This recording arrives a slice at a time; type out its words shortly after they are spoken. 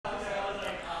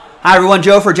Hi everyone,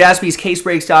 Joe for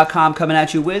JaspysCaseBreaks.com coming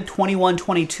at you with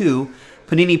 21-22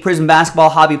 Panini Prizm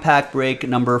Basketball Hobby Pack break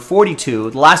number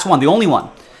 42. The last one, the only one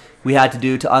we had to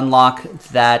do to unlock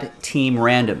that team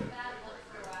random.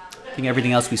 I think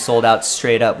everything else we sold out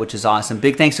straight up, which is awesome.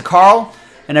 Big thanks to Carl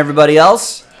and everybody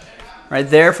else right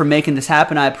there for making this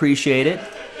happen. I appreciate it.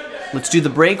 Let's do the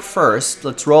break first.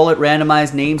 Let's roll it,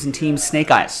 randomize names and teams, snake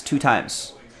eyes, 2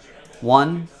 times.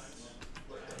 1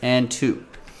 and 2.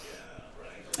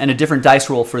 And a different dice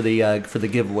roll for the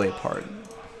giveaway part.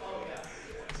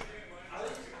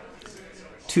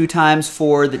 2 times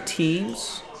for the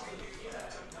teams.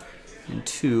 And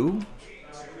 2.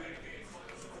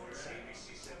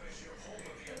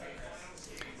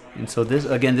 And so this,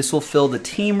 again, this will fill the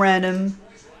team random.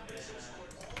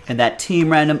 And that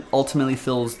team random ultimately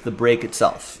fills the break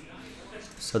itself.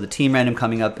 So the team random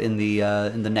coming up in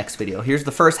the next video. Here's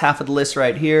the first half of the list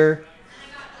right here.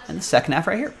 And the second half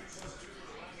right here.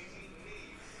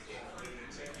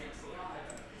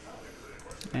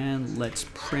 And let's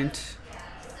print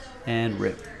and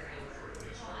rip.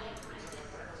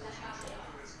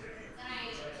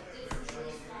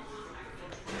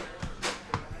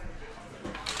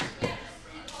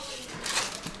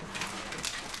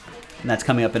 And that's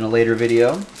coming up in a later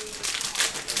video.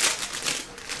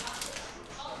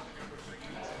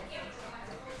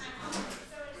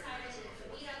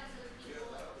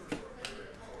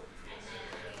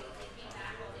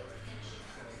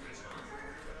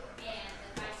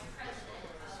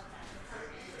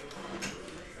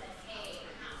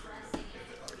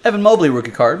 Evan Mobley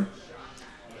rookie card.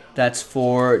 That's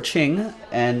for Ching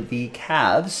and the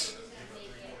Cavs.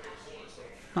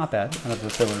 Not bad. I love the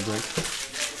filler break.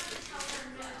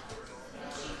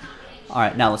 All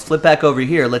right, now let's flip back over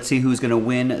here. Let's see who's going to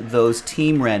win those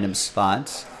team random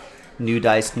spots. New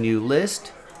dice, new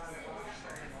list.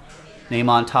 Name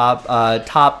on top.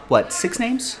 Top, what, 6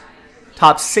 names?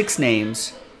 Top 6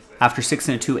 names after 6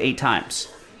 and a 2, 8 times.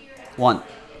 1,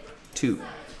 2,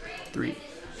 3,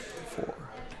 4,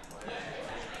 5,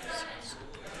 6,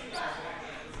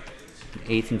 7.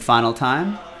 8th and final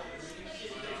time.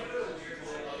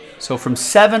 So from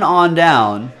 7 on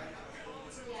down.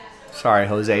 Sorry,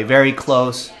 Jose. Very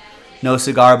close. No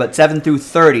cigar, but 7 through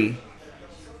 30.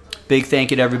 Big thank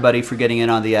you to everybody for getting in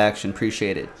on the action.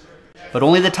 Appreciate it. But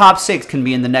only the top 6 can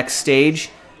be in the next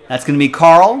stage. That's going to be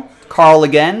Carl. Carl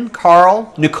again.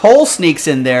 Carl. Nicole sneaks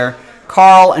in there.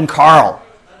 Carl and Carl.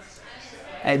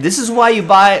 Hey, this is why you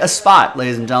buy a spot,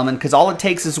 ladies and gentlemen, because all it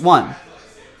takes is one.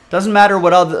 Doesn't matter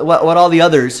what all the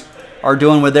others are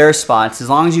doing with their spots. As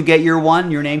long as you get your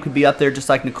one, your name could be up there just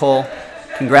like Nicole.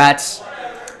 Congrats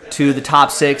to the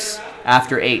top 6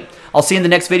 after 8. I'll see you in the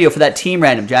next video for that team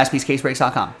random.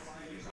 JaspysCaseBreaks.com.